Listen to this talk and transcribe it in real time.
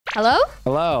Hello?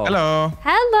 Hello. Hello.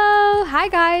 Hello. Hi,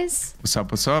 guys. What's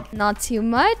up? What's up? Not too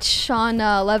much. On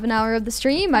 11 hour of the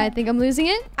stream, I think I'm losing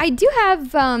it. I do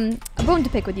have a bone to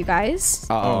pick with you guys.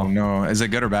 Oh, no. Is it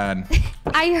good or bad?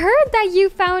 I heard that you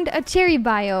found a cherry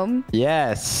biome.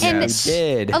 Yes, And we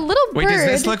did. A little bird. Wait, does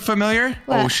this look familiar?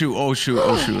 What? Oh, shoot. Oh, shoot.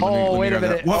 Oh, shoot. Oh, wait a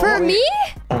minute. Whoa. For me?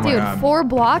 Oh my Dude, God. 4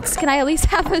 blocks? Can I at least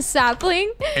have a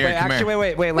sapling? Here, Wait, come actually,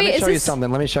 here. wait. Let me show you something.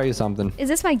 Let me show you something. Is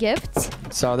this my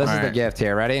gift? So this is the Alright. gift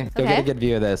here. Ready? Go Okay. get a good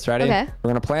view of this. Ready? Okay. We're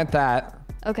gonna plant that.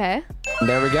 Okay.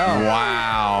 There we go.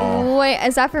 Wow. Wait,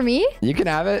 is that for me? You can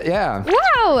have it. Yeah.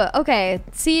 Wow. Okay.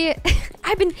 See,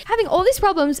 I've been having all these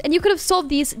problems, and you could have solved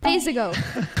these days ago.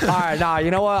 All right. Nah. You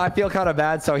know what? I feel kind of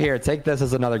bad. So here, take this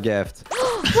as another gift.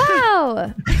 Wow.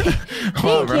 Wow,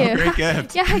 Thank bro. you. Great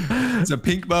gift. Yeah. It's a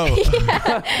pink boat. Nice.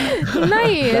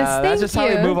 Yeah, that's Thank just you. how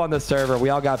we move on the server. We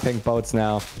all got pink boats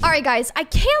now. All right, guys, I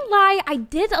can't lie. I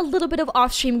did a little bit of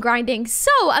off-stream grinding,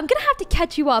 so I'm gonna have to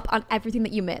catch you up on everything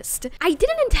that you missed. I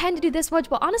didn't intend to do this much,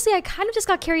 but honestly, I kind of just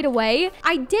got carried away.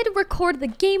 I did record the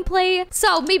gameplay,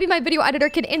 so maybe my video editor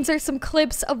can insert some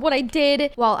clips of what I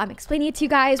did while I'm explaining it to you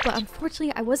guys, but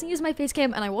unfortunately, I wasn't using my face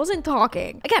cam and I wasn't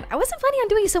talking. Again, I wasn't planning on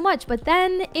doing so much, but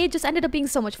then it just ended up being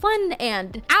so much fun,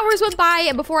 and hours went by,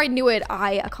 and before I knew it,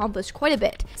 I accomplished quite a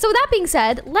bit. So with that being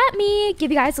said, let me give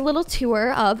you guys a little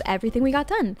tour of everything we got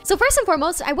done. So first and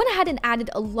foremost, I went ahead and added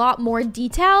a lot more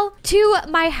detail to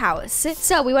my house.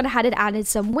 So we went ahead and added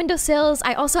some windowsills.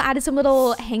 I also added some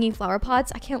little hanging flower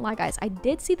pots. I can't lie, guys, I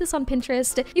did see this on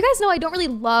Pinterest. You guys know I don't really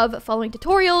love following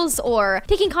tutorials or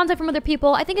taking content from other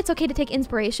people. I think it's okay to take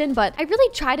inspiration, but I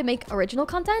really try to make original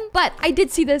content. But I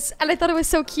did see this and I thought it was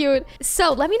so cute.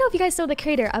 So let me know if you guys know the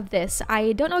creator of this.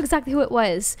 I don't know exactly who it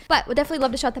was, but would definitely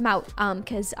love to shout them out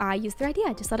because I used their idea.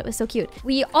 I just thought it was so cute.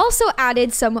 We also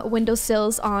added some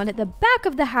windowsills on the back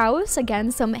of the house.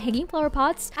 Again, some hanging flower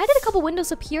pots. I did a couple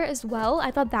windows up here as well.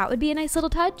 I thought that would be a nice little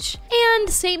touch. And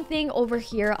same thing over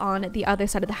here on the other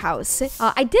side of the house.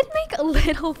 I did make a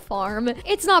little farm.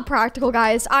 It's not practical,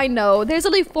 guys. I know. There's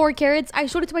only 4 carrots. I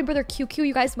showed it to my brother QQ.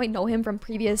 You guys might know him from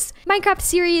previous Minecraft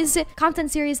series,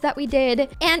 content series that we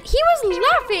did. And he was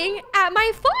laughing at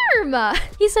my farm.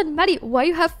 He said, Maddie, why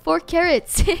you have 4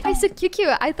 carrots? I said,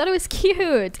 QQ, I thought it was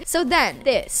cute. So then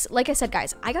this, like I said,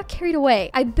 guys, I got carried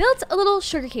away. I built a little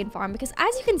sugarcane farm because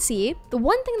as you can see, the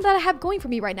one thing that I have going for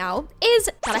me right now is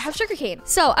that I have sugarcane.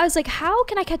 So I was like, how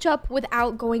can I catch up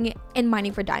without going and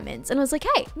mining for diamonds? And I was like,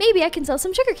 hey, maybe I can sell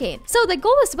some sugarcane. So the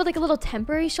goal is to build like a little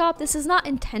temporary shop. This is not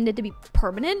intended to be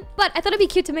permanent, but I thought it'd be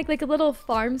cute to make like a little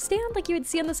farm stand like you would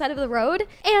see on the side of the road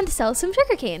and sell some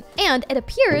sugarcane. And it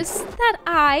appears that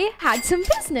I had some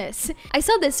business. I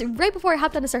saw this right before I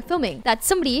hopped on to start filming that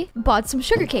somebody bought some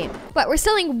sugarcane, but we're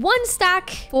selling 1 stack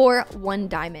for 1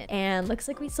 diamond. And looks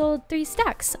like we sold 3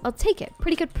 stacks. I'll take it.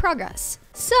 Pretty good progress.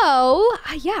 So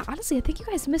yeah, honestly, I think you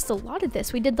guys missed a lot of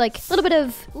this. We did like a little bit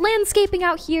of landscaping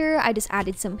out here. I just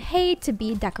added some hay to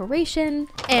be decoration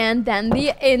and then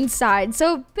the inside.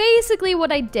 So basically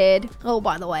what I did, oh,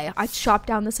 by the way, I chopped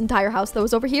down this entire house that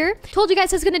was over here. Told you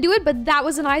guys I was gonna do it, but that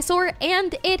was an eyesore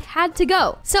and it had to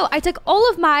go. So I took all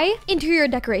of my interior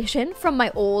decoration from my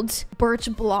old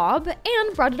birch blob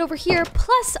and brought it over here,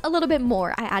 plus a little bit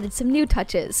more. I added some new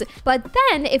touches. But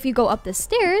then if you go up the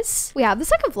stairs, we have the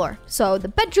 2nd floor. So the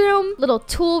bedroom, little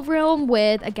tool room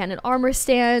with, again, an armor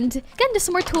stand. Again, just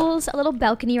some more tools, a little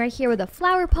balcony right here with a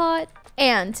flower pot.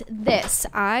 And this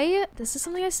is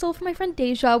something I stole from my friend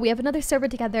Deja. We have another server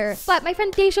together, but my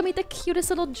friend Deja made the cutest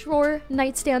little drawer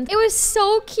nightstand. It was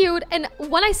so cute. And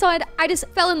when I saw it, I just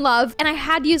fell in love and I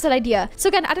had to use that idea. So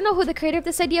again, I don't know who the creator of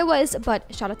this idea was,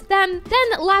 but shout out to them.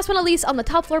 Then last but not least, on the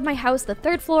top floor of my house, the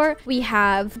 3rd floor, we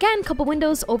have, again, a couple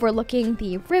windows overlooking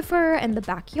the river and the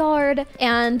backyard.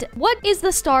 And what is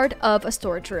the start of a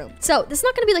storage room? So this is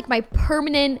not going to be like my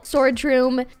permanent storage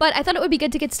room, but I thought it would be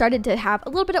good to get started to have a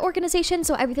little bit of organization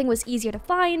so everything was easier to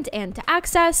find and to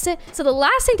access. So the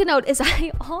last thing to note is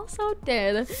I also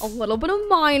did a little bit of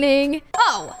mining.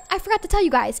 Oh, I forgot to tell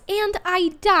you guys, and I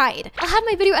died. I'll have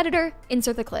my video editor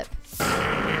insert the clip.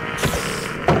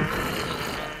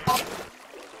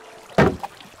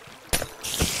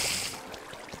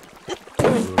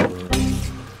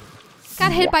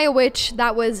 Got hit by a witch.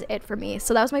 That was it for me.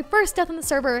 So that was my first death on the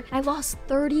server. I lost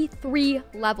 33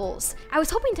 levels. I was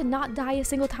hoping to not die a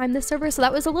single time this server, so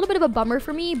that was a little bit of a bummer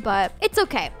for me, but it's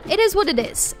okay. It is what it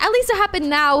is. At least it happened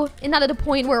now and not at a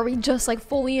point where we just like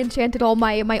fully enchanted all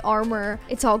my armor.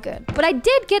 It's all good. But I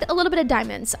did get a little bit of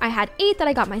diamonds. I had 8 that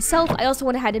I got myself. I also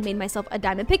went ahead and made myself a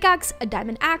diamond pickaxe, a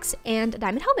diamond axe, and a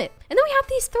diamond helmet. And then we have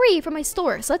these 3 from my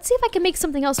store. So let's see if I can make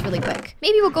something else really quick.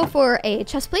 Maybe we'll go for a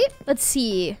chest plate. Let's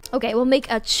see. Okay, we'll make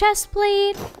a chest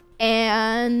plate.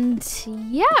 And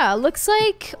yeah, looks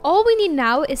like all we need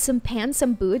now is some pants,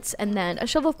 some boots, and then a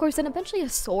shovel, of course, and eventually a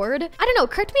sword. I don't know,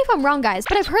 correct me if I'm wrong, guys,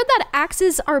 but I've heard that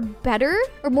axes are better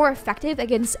or more effective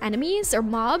against enemies or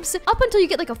mobs up until you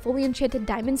get like a fully enchanted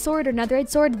diamond sword or netherite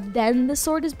sword, then the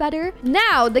sword is better.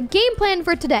 Now, the game plan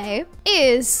for today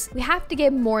is we have to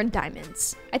get more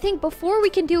diamonds. I think before we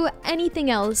can do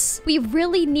anything else, we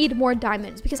really need more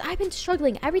diamonds because I've been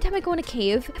struggling. Every time I go in a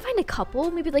cave, I find a couple,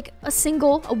 maybe like a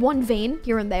one vein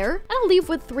here and there, and I'll leave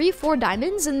with 3-4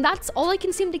 diamonds, and that's all I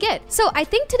can seem to get. So I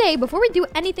think today, before we do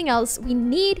anything else, we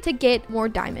need to get more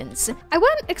diamonds. I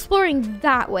went exploring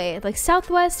that way, like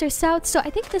southwest or south, so I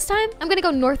think this time I'm gonna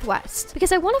go northwest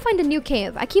because I want to find a new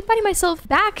cave. I keep finding myself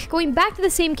going back to the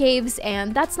same caves,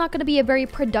 and that's not gonna be a very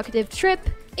productive trip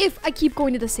if I keep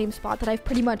going to the same spot that I've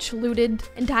pretty much looted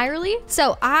entirely.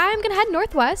 So I'm gonna head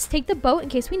northwest, take the boat in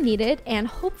case we need it, and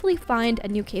hopefully find a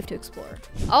new cave to explore.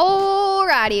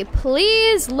 Alrighty,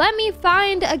 please let me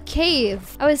find a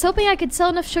cave. I was hoping I could sell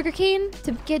enough sugarcane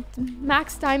to get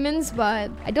max diamonds,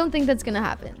 but I don't think that's gonna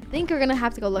happen. I think we're gonna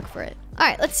have to go look for it. All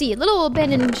right, let's see, little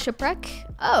abandoned shipwreck.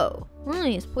 Oh,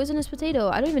 nice, poisonous potato.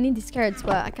 I don't even need these carrots,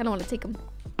 but I kind of want to take them.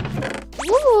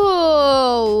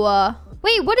 Whoa.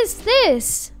 Wait, what is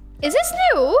this? Is this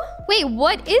new? Wait,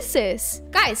 what is this?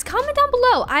 Guys, comment down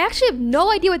below. I actually have no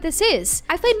idea what this is.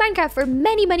 I've played Minecraft for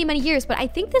many years, but I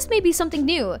think this may be something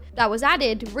new that was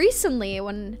added recently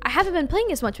when I haven't been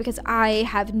playing as much because I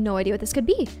have no idea what this could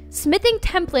be. Smithing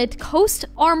template, coast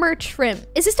armor trim.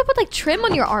 Is this to put like trim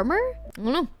on your armor? I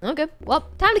don't know. Okay, well,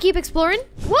 time to keep exploring.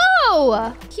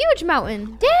 Whoa, huge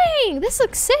mountain. Dang, this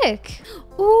looks sick.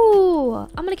 Ooh,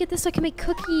 I'm gonna get this so I can make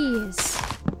cookies.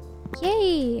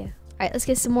 Yay. All right, let's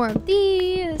get some more of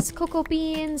these. Cocoa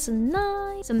beans,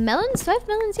 nice. Some melons, do I have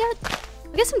melons yet?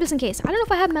 I guess some just in case. I don't know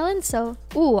if I have melons, so.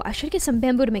 Ooh, I should get some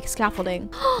bamboo to make scaffolding.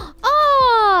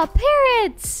 Oh,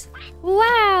 parrots.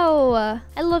 Wow,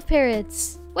 I love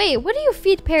parrots. Wait, what do you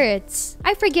feed parrots?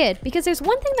 I forget, because there's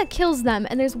one thing that kills them,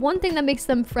 and there's one thing that makes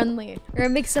them friendly. Or it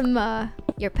makes them,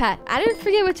 your pet. I don't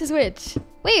forget which is which.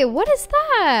 Wait, what is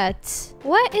that?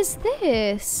 What is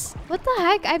this? What the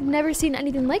heck? I've never seen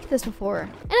anything like this before.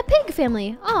 And a pig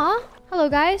family. Aw. Hello,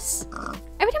 guys.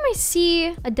 Every time I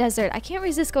see a desert, I can't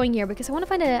resist going here because I want to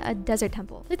find a desert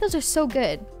temple. I think those are so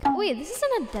good. Wait, this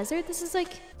isn't a desert. This is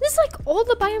like all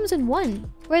the biomes in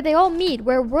one, where they all meet,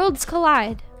 where worlds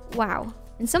collide. Wow.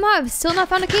 And somehow I've still not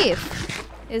found a cave.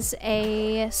 There's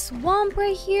a swamp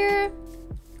right here.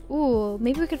 Ooh,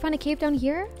 maybe we could find a cave down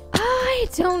here? I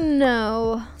don't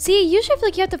know. See, usually I feel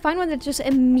like you have to find one that just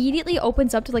immediately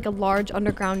opens up to like a large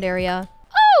underground area.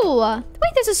 Oh,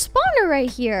 wait, there's a spawner right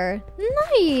here.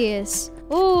 Nice.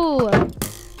 Oh.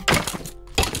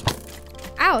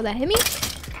 Ow, that hit me.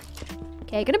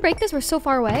 Okay, gonna break this. We're so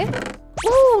far away.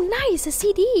 Oh, nice, a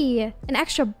CD. An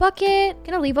extra bucket.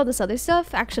 Gonna leave all this other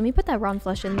stuff. Actually, let me put that round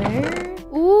flesh in there.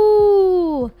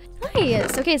 Ooh,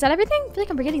 nice. Okay, is that everything? I feel like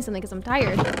I'm forgetting something because I'm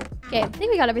tired. Okay, I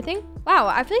think we got everything. Wow,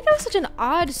 I feel like that was such an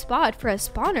odd spot for a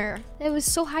spawner. It was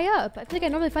so high up. I feel like I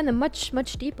normally find them much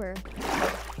deeper.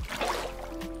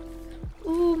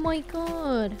 Oh my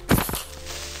god.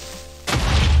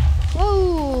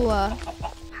 Whoa.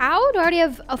 How? Do I already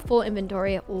have a full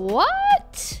inventory? What?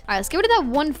 All right, let's get rid of that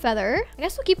one feather. I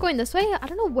guess we'll keep going this way. I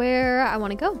don't know where I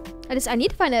want to go. I need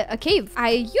to find a cave. I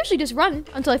usually just run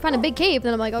until I find a big cave.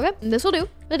 Then I'm like, okay, this will do.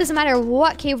 But it doesn't matter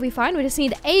what cave we find. We just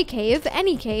need a cave,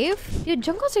 any cave. Dude,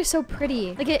 jungles are so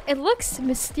pretty. Like it looks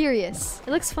mysterious.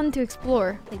 It looks fun to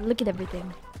explore. Like look at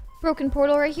everything. Broken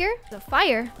portal right here. There's a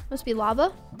fire. Must be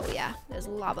lava. Oh yeah, there's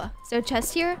lava. Is there a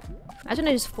chest here? Imagine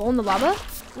I just fall in the lava.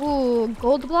 Ooh,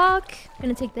 gold block. I'm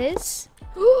gonna take this.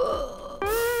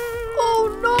 Oh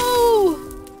no!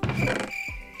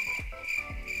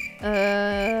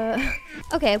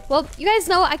 Okay, well, you guys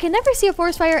know I can never see a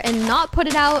forest fire and not put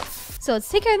it out. So let's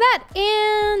take care of that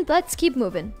and let's keep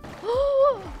moving.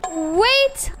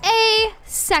 Wait a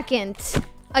second.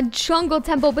 A jungle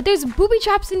temple, but there's booby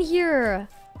traps in here.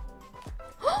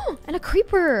 And a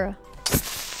creeper.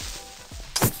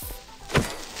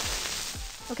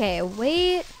 Okay,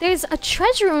 wait. There's a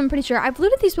treasure room, I'm pretty sure. I've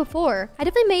looted these before. I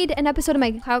definitely made an episode of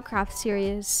my FortCraft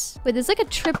series. Wait, there's like a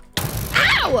trip.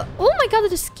 Ow! Oh my god, that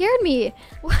just scared me.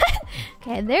 What?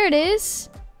 Okay, there it is.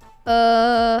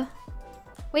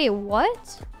 Wait,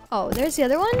 what? Oh, there's the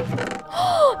other one.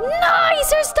 Nice!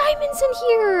 There's diamonds in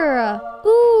here.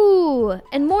 Ooh,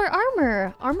 and more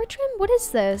armor. Armor trim? What is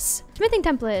this? Smithing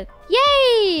template.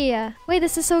 Yay! Wait,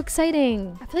 this is so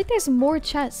exciting. I feel like there's more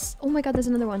chests. Oh my god, there's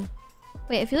another one.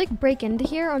 Wait, if you like break into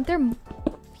here, aren't there?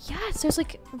 Yes, there's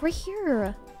like right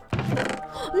here.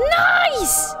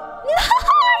 Nice!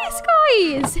 Nice,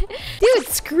 guys. Dude,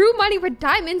 screw mining for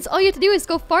diamonds. All you have to do is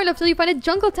go far enough till you find a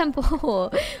jungle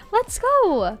temple. Let's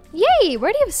go. Yay, we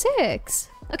already have 6.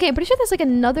 Okay, I'm pretty sure there's like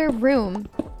another room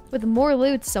with more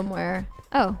loot somewhere.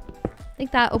 Oh, I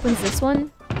think that opens this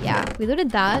one. Yeah, we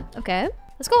looted that. Okay,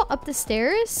 let's go up the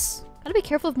stairs. Gotta be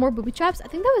careful of more booby traps. I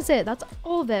think that was it. That's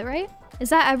all of it, right? Is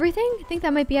that everything? I think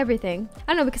that might be everything. I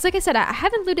don't know, because like I said, I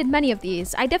haven't looted many of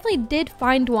these. I definitely did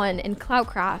find one in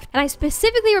FortCraft, and I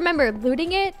specifically remember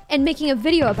looting it and making a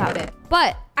video about it.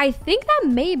 But I think that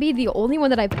may be the only one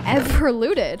that I've ever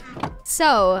looted.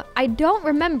 So I don't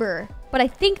remember, but I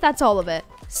think that's all of it.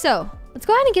 So let's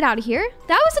go ahead and get out of here.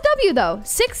 That was a W though.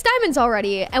 6 diamonds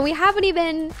already, and we haven't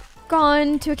even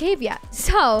gone to a cave yet,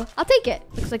 so I'll take it.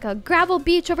 Looks like a gravel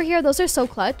beach over here. Those are so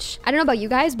clutch. I don't know about you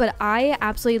guys, but I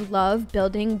absolutely love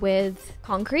building with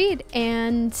concrete,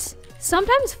 and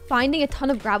sometimes finding a ton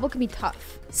of gravel can be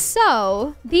tough.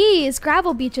 So these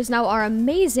gravel beaches now are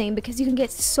amazing because you can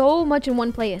get so much in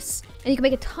one place, and you can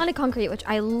make a ton of concrete, which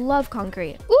I love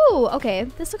concrete. Ooh, okay,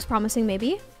 this looks promising.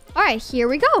 Maybe. All right, here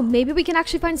we go. Maybe we can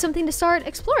actually find something to start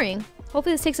exploring.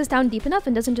 Hopefully this takes us down deep enough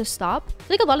and doesn't just stop. I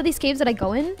feel like a lot of these caves that I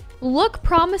go in look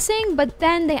promising, but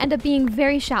then they end up being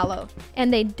very shallow.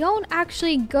 And they don't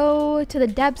actually go to the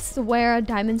depths where a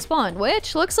diamond spawn,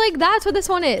 which looks like that's what this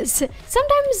one is.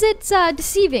 Sometimes it's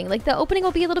deceiving. Like the opening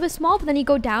will be a little bit small, but then you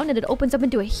go down and it opens up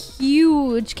into a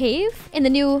huge cave in the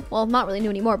new, well, not really new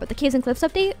anymore, but the Caves and Cliffs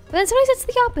update. But then sometimes it's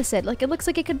the opposite. Like it looks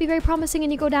like it could be very promising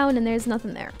and you go down and there's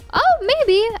nothing there. Oh,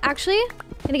 maybe, actually.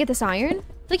 Gonna get this iron.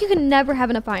 Like you can never have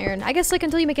enough iron. I guess like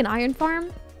until you make an iron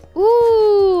farm.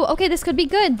 Ooh, okay, this could be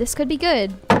good. This could be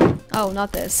good. Oh,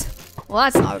 not this. Well,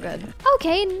 that's not good.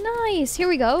 Okay, nice. Here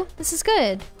we go. This is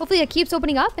good. Hopefully it keeps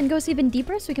opening up and goes even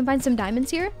deeper so we can find some diamonds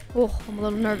here. Oh, I'm a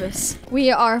little nervous.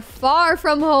 We are far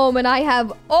from home and I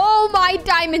have all my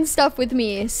diamond stuff with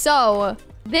me. So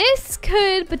this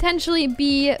could potentially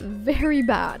be very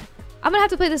bad. I'm gonna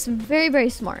have to play this very, very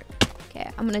smart. Okay,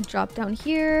 I'm gonna drop down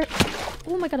here.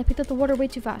 Oh my god, I picked up the water way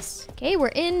too fast. Okay, we're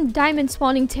in diamond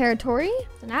spawning territory.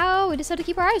 So now we just have to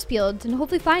keep our eyes peeled and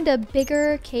hopefully find a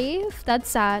bigger cave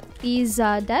that's at these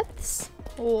depths.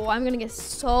 Oh, I'm gonna get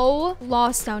so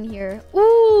lost down here.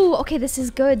 Ooh, okay, this is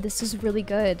good. This is really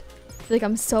good. I feel like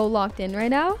I'm so locked in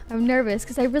right now. I'm nervous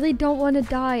because I really don't want to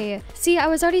die. See, I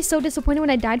was already so disappointed when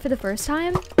I died for the first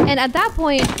time. And at that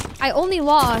point, I only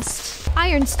lost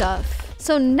iron stuff.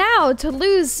 So now to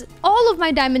lose all of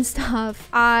my diamond stuff,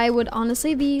 I would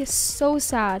honestly be so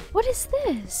sad. What is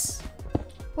this?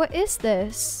 What is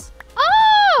this?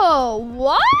 Oh,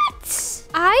 what?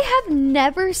 I have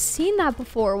never seen that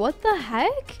before. What the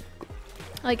heck?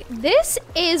 Like, this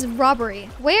is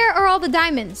robbery. Where are all the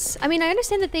diamonds? I mean, I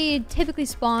understand that they typically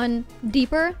spawn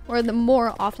deeper, or the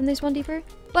more often they spawn deeper.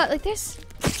 But like this,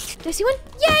 do I see one?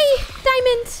 Yay!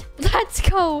 Diamond! Let's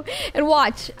go. And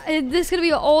watch, this is gonna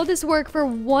be all this work for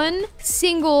one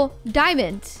single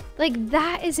diamond. Like,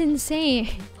 that is insane.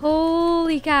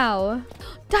 Holy cow.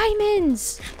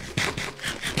 Diamonds!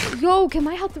 Yo, can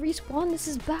my health respawn? This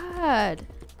is bad.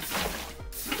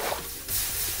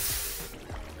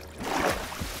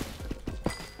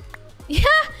 Yeah,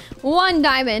 1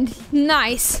 diamond.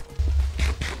 Nice.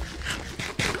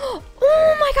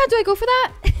 Oh my god, do I go for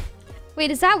that?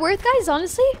 Wait, is that worth, guys?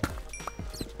 Honestly?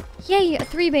 Yay, a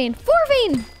 3 vein. 4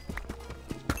 vein!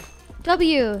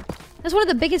 W. That's one of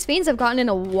the biggest veins I've gotten in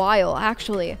a while,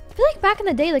 actually. I feel like back in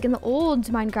the day, like in the old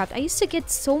Minecraft, I used to get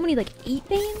so many, like 8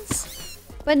 veins.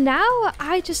 But now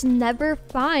I just never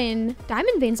find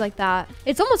diamond veins like that.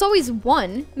 It's almost always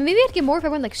 1. Maybe I'd get more if I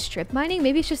went like strip mining.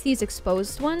 Maybe it's just these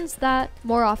exposed ones that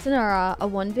more often are a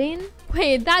 1 vein.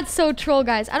 Wait, that's so troll,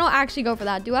 guys. I don't actually go for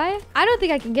that, do I? I don't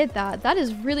think I can get that. That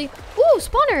is really... Ooh,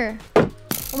 spawner.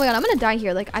 Oh my god, I'm gonna die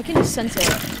here. Like, I can just sense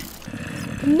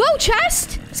it. No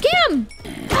chest! Scam!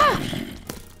 Ah!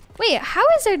 Wait, how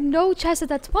is there no chest at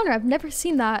that spawner? I've never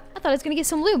seen that. I thought I was gonna get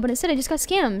some loot, but instead I just got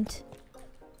scammed.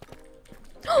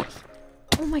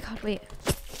 Oh my god, wait.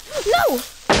 No!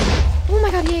 Oh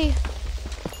my god, yay.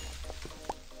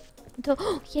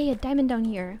 Until, yay, a diamond down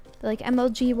here. The, like,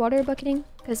 MLG water bucketing.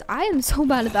 Because I am so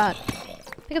bad at that.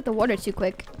 Pick up the water too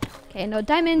quick. Okay, no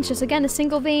diamonds, just again a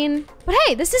single vein. But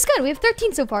hey, this is good. We have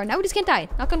 13 so far. Now we just can't die.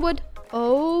 Knock on wood.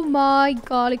 Oh my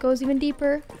god, it goes even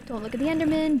deeper. Don't look at the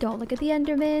Enderman. Don't look at the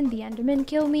Enderman. The Enderman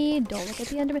kill me. Don't look at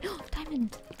the Enderman. Oh,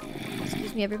 diamond.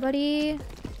 Excuse me, everybody.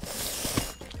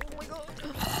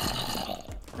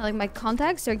 Like my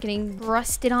contacts are getting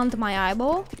rusted onto my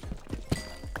eyeball.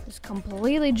 Just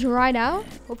completely dried out.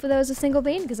 Hopefully that was a single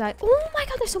vein because oh my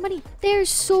god, there's so many. There's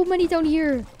so many down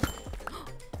here.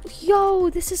 Yo,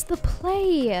 this is the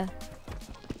play.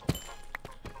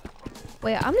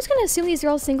 Wait, I'm just gonna assume these are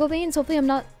all single veins. Hopefully I'm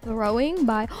not throwing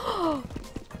by...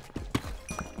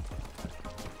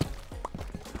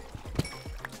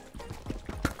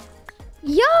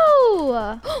 Yo!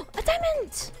 A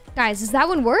diamond! Guys, is that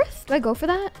one worth? Do I go for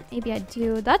that? Maybe I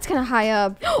do. That's kind of high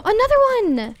up. Another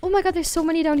one! Oh my god, there's so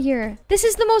many down here. This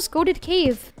is the most goated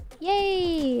cave.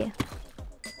 Yay!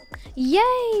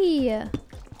 Yay!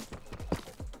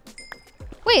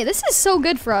 Wait, this is so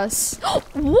good for us. What?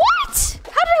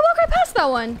 How did I walk right past that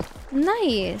one?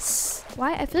 Nice.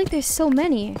 Why? I feel like there's so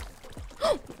many.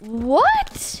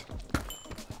 What?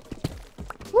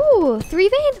 Ooh, 3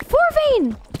 vein, 4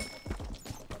 vein.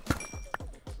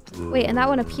 Wait, and that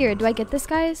one up here. Do I get this,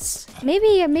 guys?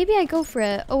 Maybe I go for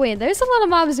it. Oh, wait, there's a lot of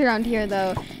mobs around here,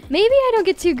 though. Maybe I don't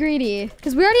get too greedy.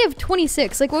 Because we already have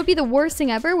 26. Like, what would be the worst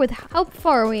thing ever with... How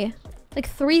far are we? Like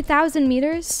 3,000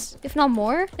 meters, if not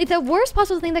more. Like, the worst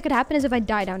possible thing that could happen is if I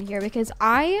die down here. Because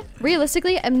I,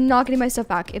 realistically, am not getting my stuff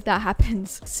back if that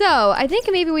happens. So, I think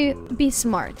maybe we be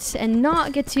smart and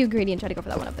not get too greedy and try to go for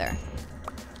that one up there.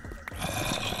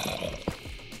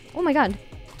 Oh, my God.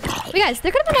 Wait, guys,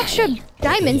 there could have been extra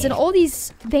diamonds in all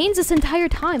these veins this entire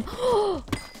time.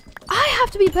 I have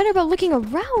to be better about looking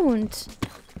around.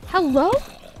 Hello?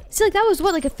 See, like, that was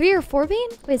what, like a 3 or 4 vein?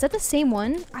 Wait, is that the same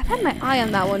one? I've had my eye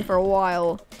on that one for a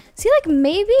while. See, like,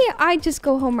 maybe I just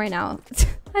go home right now.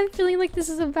 I'm feeling like this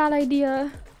is a bad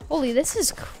idea. Holy, this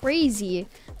is crazy.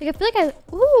 Like, I feel like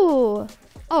ooh.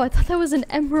 Oh, I thought that was an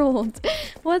emerald.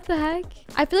 What the heck?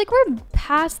 I feel like we're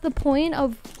past the point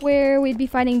of where we'd be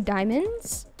finding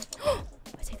diamonds.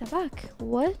 I take that back.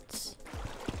 What?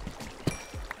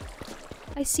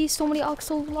 I see so many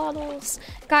axolotls.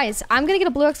 Guys, I'm gonna get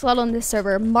a blue axolotl on this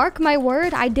server. Mark my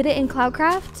word, I did it in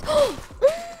Cloudcraft. Oh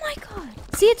my god.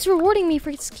 See, it's rewarding me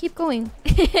for keep going.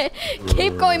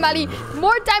 Keep going, Maddie.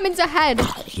 More diamonds ahead.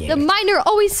 The miner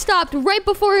always stopped right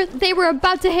before they were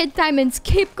about to hit diamonds.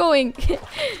 Keep going.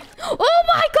 Oh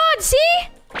my god, see?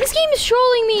 This game is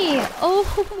trolling me.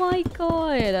 Oh my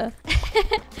god.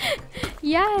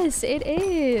 Yes, it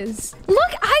is.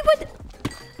 Look, I would... Is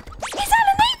that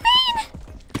an 8 vein?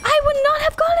 I would not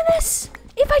have gotten this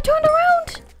if I turned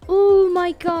around. Oh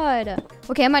my god.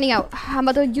 Okay, I'm mining out. I'm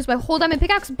about to use my whole diamond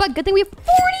pickaxe, but good thing we have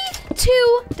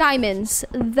 42 diamonds.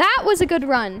 That was a good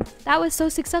run. That was so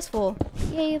successful.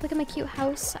 Yay, look at my cute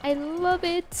house. I love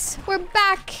it. We're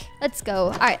back. Let's go.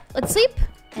 All right, let's sleep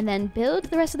and then build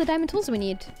the rest of the diamond tools we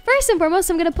need. First and foremost,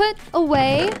 I'm gonna put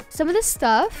away some of this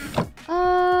stuff.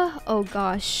 Oh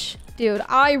gosh. Dude,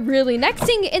 I really... Next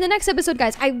thing in the next episode,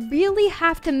 guys, I really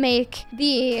have to make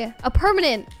a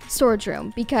permanent storage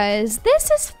room because this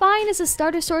is fine as a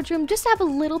starter storage room just to have a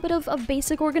little bit of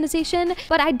basic organization,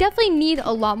 but I definitely need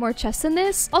a lot more chests than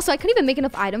this. Also, I couldn't even make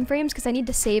enough item frames because I need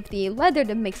to save the leather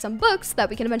to make some books so that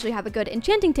we can eventually have a good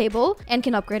enchanting table and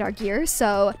can upgrade our gear.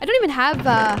 So I don't even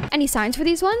have any signs for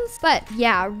these ones, but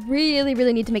yeah,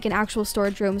 really need to make an actual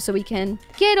storage room so we can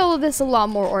get all of this a lot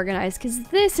more organized because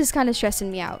this is kind of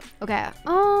stressing me out. Okay,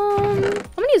 I'm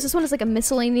gonna use this one as like a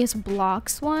miscellaneous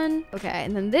blocks one. Okay,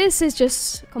 and then this is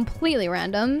just completely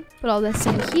random. Put all this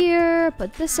in here,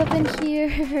 put this up in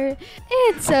here.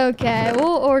 It's okay,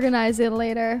 we'll organize it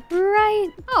later,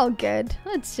 right? All good.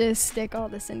 Let's just stick all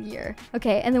this in here.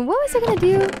 Okay, and then what was I gonna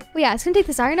do? Well, yeah, it's gonna take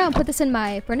this iron out and put this in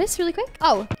my furnace really quick.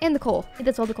 Oh, and the coal. I think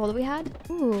that's all the coal that we had.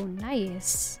 Ooh,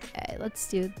 nice. Okay, let's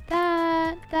do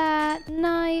that,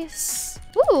 nice.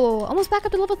 Ooh, almost back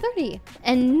up to level 30.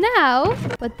 And now,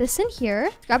 put this in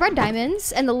here, grab our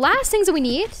diamonds, and the last things that we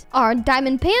need are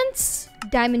diamond pants,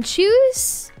 diamond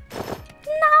shoes.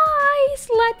 Nice,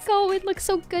 let's go. It looks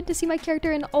so good to see my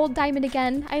character in all diamond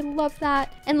again. I love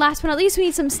that. And last but not least, we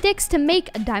need some sticks to make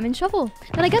a diamond shovel.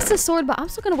 Then I guess the sword, but I'm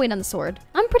still gonna wait on the sword.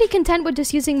 I'm pretty content with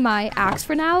just using my axe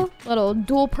for now. Little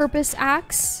dual purpose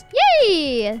axe.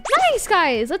 Yay! Nice,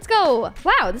 guys, let's go.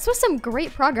 Wow, this was some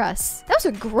great progress. That was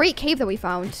a great cave that we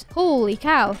found. Holy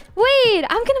cow. Wait,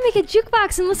 I'm gonna make a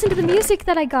jukebox and listen to the music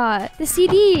that I got. The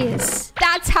CDs.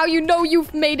 That's how you know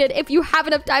you've made it if you have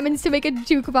enough diamonds to make a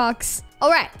jukebox. All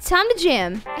right, time to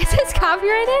jam. Is this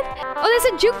copyrighted? Oh, there's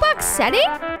a jukebox setting?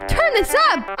 Turn this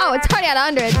up. Oh, it's already at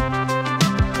 100.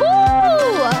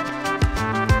 Ooh!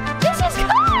 This is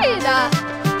good!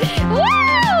 Woo!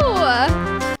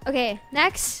 Okay,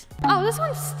 next. Oh, this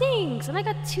one stinks, and I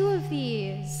got 2 of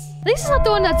these. At least it's not the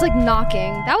one that's like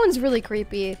knocking. That one's really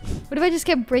creepy. What if I just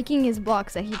kept breaking his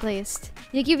blocks that he placed?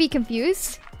 You think you'd be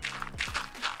confused?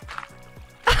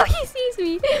 Oh, he sees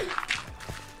me.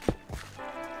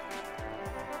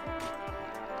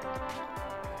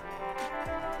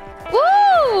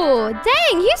 Woo!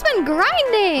 Dang, he's been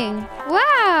grinding.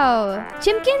 Wow.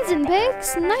 Chimkins and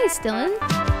pigs. Nice, Dylan.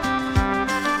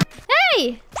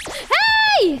 Hey! Hey!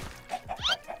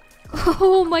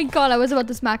 Oh my god, I was about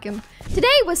to smack him. Today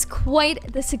was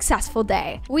quite the successful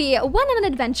day. We went on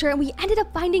an adventure and we ended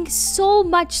up finding so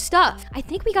much stuff. I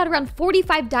think we got around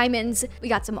 45 diamonds. We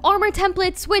got some armor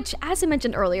templates, which, as I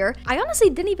mentioned earlier, I honestly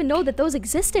didn't even know that those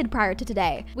existed prior to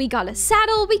today. We got a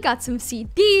saddle, we got some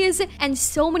CDs, and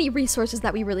so many resources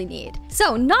that we really need.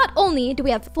 So not only do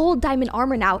we have full diamond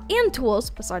armor now and tools,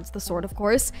 besides the sword of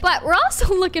course, but we're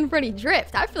also looking pretty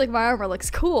drift. I feel like my armor looks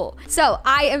cool. So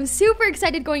I am super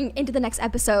excited going into the next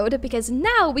episode because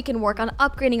now we can work on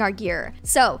upgrading our gear.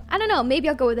 So I don't know, maybe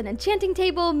I'll go with an enchanting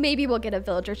table, maybe we'll get a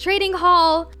villager trading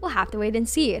hall. We'll have to wait and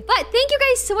see. But thank you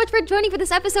guys so much for joining for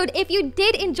this episode. If you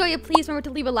did enjoy it, please remember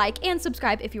to leave a like and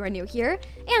subscribe if you are new here.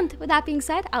 And with that being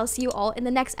said, I'll see you all in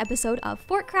the next episode of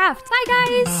FortCraft.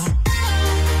 Bye guys!